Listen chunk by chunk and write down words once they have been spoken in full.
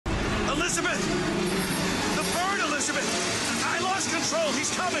Elizabeth! The bird, Elizabeth! I lost control. He's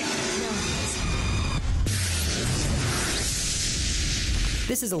coming!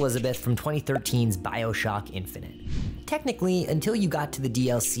 This is Elizabeth from 2013's BioShock Infinite. Technically, until you got to the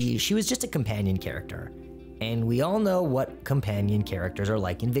DLC, she was just a companion character. And we all know what companion characters are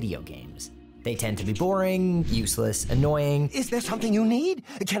like in video games. They tend to be boring, useless, annoying. Is there something you need?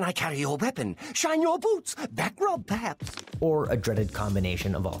 Can I carry your weapon? Shine your boots? Back rub, perhaps? Or a dreaded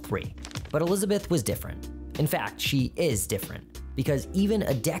combination of all three. But Elizabeth was different. In fact, she is different. Because even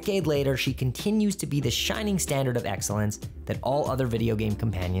a decade later, she continues to be the shining standard of excellence that all other video game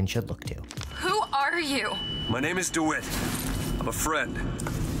companions should look to. Who are you? My name is DeWitt. I'm a friend.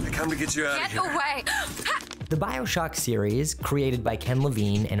 I come to get you out of here. Get away! The BioShock series, created by Ken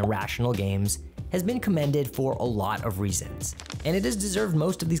Levine and Irrational Games, has been commended for a lot of reasons, and it has deserved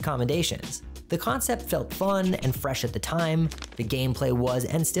most of these commendations. The concept felt fun and fresh at the time, the gameplay was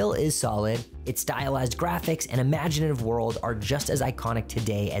and still is solid, its stylized graphics and imaginative world are just as iconic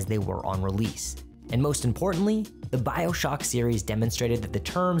today as they were on release. And most importantly, the BioShock series demonstrated that the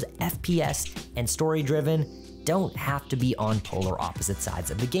terms FPS and story-driven don't have to be on polar opposite sides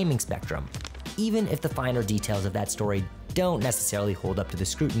of the gaming spectrum, even if the finer details of that story don't necessarily hold up to the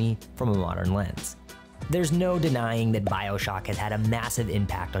scrutiny from a modern lens. There's no denying that BioShock has had a massive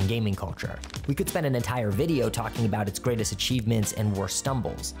impact on gaming culture. We could spend an entire video talking about its greatest achievements and worst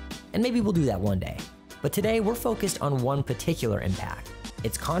stumbles, and maybe we'll do that one day. But today we're focused on one particular impact,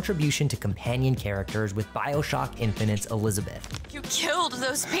 its contribution to companion characters with BioShock Infinite's Elizabeth. You killed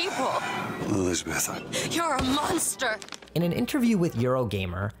those people! Elizabeth, You're a monster! In an interview with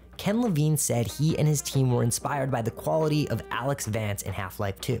Eurogamer, Ken Levine said he and his team were inspired by the quality of Alex Vance in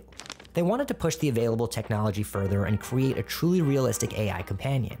Half-Life 2. They wanted to push the available technology further and create a truly realistic AI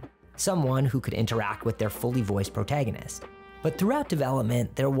companion, someone who could interact with their fully voiced protagonist. But throughout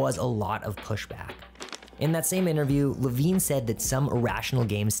development, there was a lot of pushback. In that same interview, Levine said that some Irrational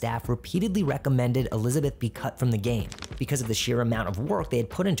Games staff repeatedly recommended Elizabeth be cut from the game because of the sheer amount of work they had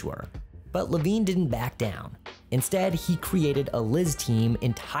put into her. But Levine didn't back down. Instead, he created a Liz team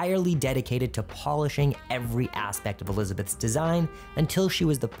entirely dedicated to polishing every aspect of Elizabeth's design until she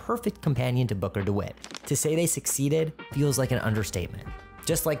was the perfect companion to Booker DeWitt. To say they succeeded feels like an understatement.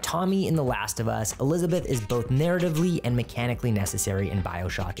 Just like Tommy in The Last of Us, Elizabeth is both narratively and mechanically necessary in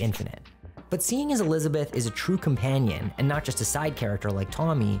BioShock Infinite. But seeing as Elizabeth is a true companion and not just a side character like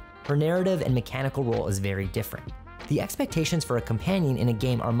Tommy, her narrative and mechanical role is very different. The expectations for a companion in a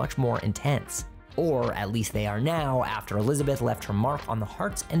game are much more intense, or at least they are now after Elizabeth left her mark on the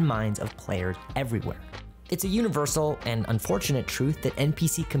hearts and minds of players everywhere. It's a universal and unfortunate truth that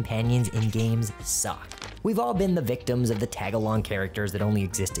NPC companions in games suck. We've all been the victims of the tag-along characters that only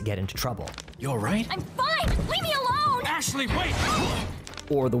exist to get into trouble. You all right? I'm fine! Leave me alone! Ashley, wait!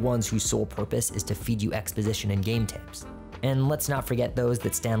 Or the ones whose sole purpose is to feed you exposition and game tips. And let's not forget those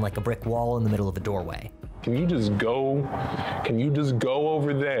that stand like a brick wall in the middle of a doorway. Can you just go? Can you just go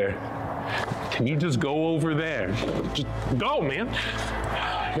over there? Can you just go over there? Just go, man.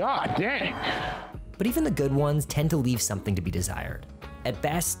 God dang. But even the good ones tend to leave something to be desired. At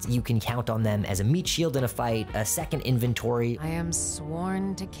best, you can count on them as a meat shield in a fight, a second inventory, I am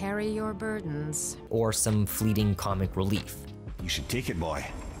sworn to carry your burdens. or some fleeting comic relief. You should take it, boy.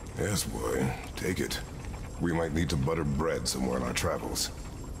 Yes, boy. Take it. We might need to butter bread somewhere in our travels.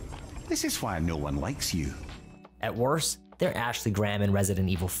 This is why no one likes you. At worst, they're Ashley Graham in Resident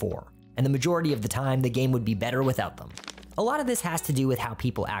Evil 4, and the majority of the time the game would be better without them. A lot of this has to do with how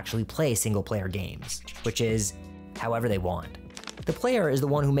people actually play single-player games, which is however they want. The player is the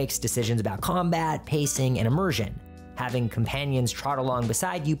one who makes decisions about combat, pacing, and immersion. Having companions trot along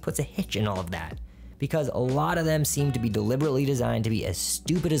beside you puts a hitch in all of that, because a lot of them seem to be deliberately designed to be as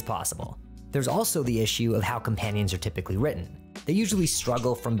stupid as possible. There's also the issue of how companions are typically written. They usually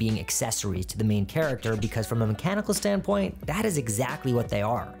struggle from being accessories to the main character because from a mechanical standpoint, that is exactly what they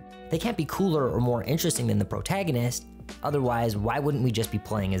are. They can't be cooler or more interesting than the protagonist, otherwise why wouldn't we just be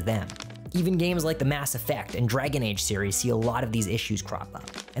playing as them? Even games like the Mass Effect and Dragon Age series see a lot of these issues crop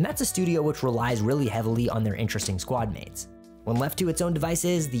up, and that's a studio which relies really heavily on their interesting squad mates. When left to its own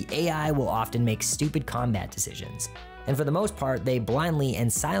devices, the AI will often make stupid combat decisions, and for the most part, they blindly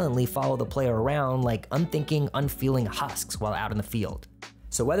and silently follow the player around like unthinking, unfeeling husks while out in the field.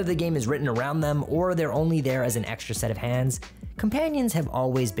 So whether the game is written around them or they're only there as an extra set of hands, companions have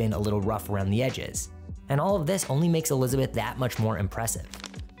always been a little rough around the edges. And all of this only makes Elizabeth that much more impressive.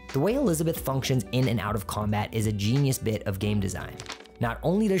 The way Elizabeth functions in and out of combat is a genius bit of game design. Not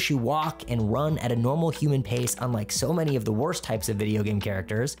only does she walk and run at a normal human pace unlike so many of the worst types of video game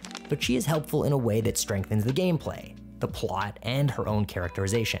characters, but she is helpful in a way that strengthens the gameplay, the plot, and her own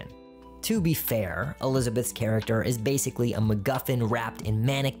characterization. To be fair, Elizabeth's character is basically a MacGuffin wrapped in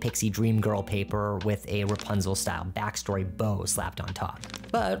manic pixie dream girl paper with a Rapunzel-style backstory bow slapped on top.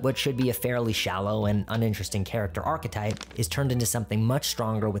 But what should be a fairly shallow and uninteresting character archetype is turned into something much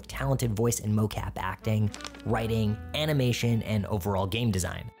stronger with talented voice and mocap acting, writing, animation, and overall game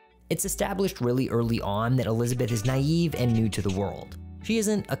design. It's established really early on that Elizabeth is naive and new to the world. She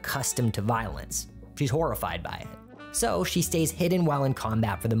isn't accustomed to violence. She's horrified by it. So she stays hidden while in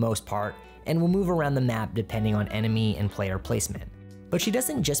combat for the most part, and will move around the map depending on enemy and player placement. But she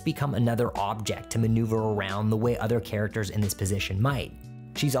doesn't just become another object to maneuver around the way other characters in this position might.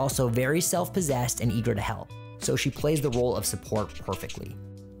 She's also very self-possessed and eager to help, so she plays the role of support perfectly.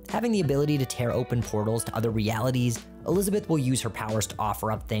 Having the ability to tear open portals to other realities, Elizabeth will use her powers to offer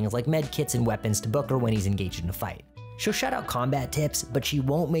up things like med kits and weapons to Booker when he's engaged in a fight. She'll shout out combat tips, but she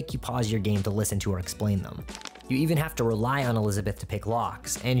won't make you pause your game to listen to her explain them. You even have to rely on Elizabeth to pick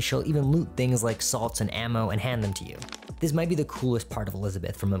locks, and she'll even loot things like salts and ammo and hand them to you. This might be the coolest part of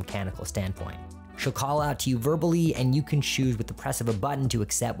Elizabeth from a mechanical standpoint. She'll call out to you verbally, and you can choose with the press of a button to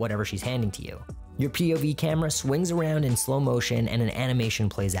accept whatever she's handing to you. Your POV camera swings around in slow motion and an animation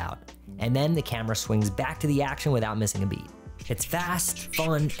plays out, and then the camera swings back to the action without missing a beat. It's fast,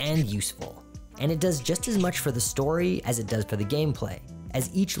 fun, and useful, and it does just as much for the story as it does for the gameplay, as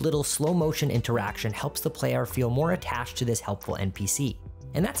each little slow motion interaction helps the player feel more attached to this helpful NPC.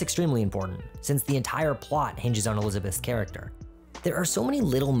 And that's extremely important, since the entire plot hinges on Elizabeth's character. There are so many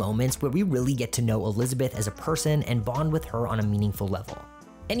little moments where we really get to know Elizabeth as a person and bond with her on a meaningful level.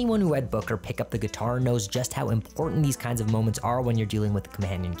 Anyone who had Booker pick up the guitar knows just how important these kinds of moments are when you're dealing with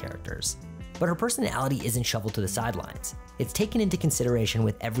companion characters. But her personality isn't shoveled to the sidelines. It's taken into consideration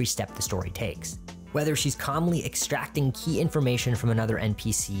with every step the story takes. Whether she's calmly extracting key information from another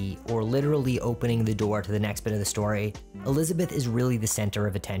NPC or literally opening the door to the next bit of the story, Elizabeth is really the center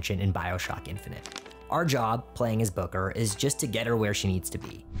of attention in BioShock Infinite. Our job, playing as Booker, is just to get her where she needs to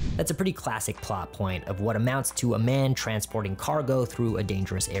be. That's a pretty classic plot point of what amounts to a man transporting cargo through a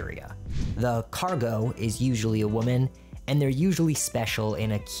dangerous area. The cargo is usually a woman, and they're usually special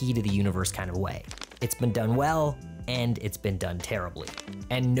in a key to the universe kind of way. It's been done well, and it's been done terribly.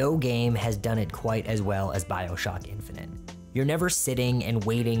 And no game has done it quite as well as BioShock Infinite. You're never sitting and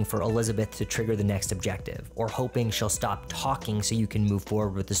waiting for Elizabeth to trigger the next objective, or hoping she'll stop talking so you can move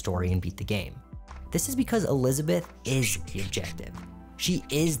forward with the story and beat the game. This is because Elizabeth is the objective. She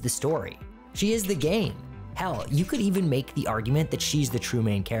is the story. She is the game. Hell, you could even make the argument that she's the true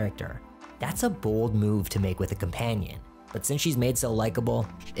main character. That's a bold move to make with a companion, but since she's made so likable,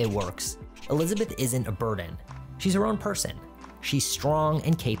 it works. Elizabeth isn't a burden. She's her own person. She's strong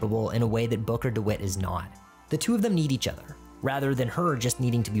and capable in a way that Booker DeWitt is not. The two of them need each other, rather than her just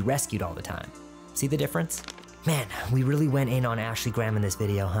needing to be rescued all the time. See the difference? Man, we really went in on Ashley Graham in this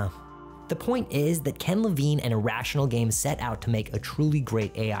video, huh? The point is that Ken Levine and Irrational Games set out to make a truly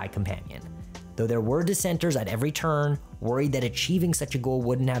great AI companion. Though there were dissenters at every turn, worried that achieving such a goal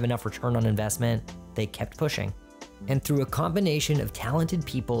wouldn't have enough return on investment, they kept pushing. And through a combination of talented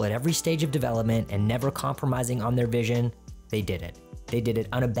people at every stage of development and never compromising on their vision, they did it. They did it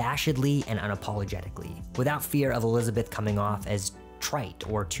unabashedly and unapologetically, without fear of Elizabeth coming off as trite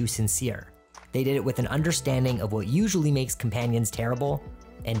or too sincere. They did it with an understanding of what usually makes companions terrible,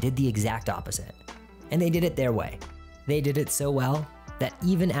 and did the exact opposite. And they did it their way. They did it so well that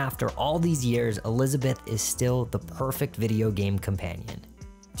even after all these years, Elizabeth is still the perfect video game companion.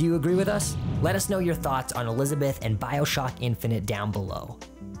 Do you agree with us? Let us know your thoughts on Elizabeth and BioShock Infinite down below.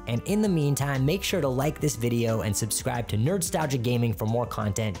 And in the meantime, make sure to like this video and subscribe to Nerdstalgic Gaming for more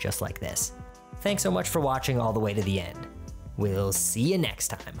content just like this. Thanks so much for watching all the way to the end. We'll see you next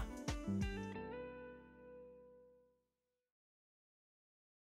time.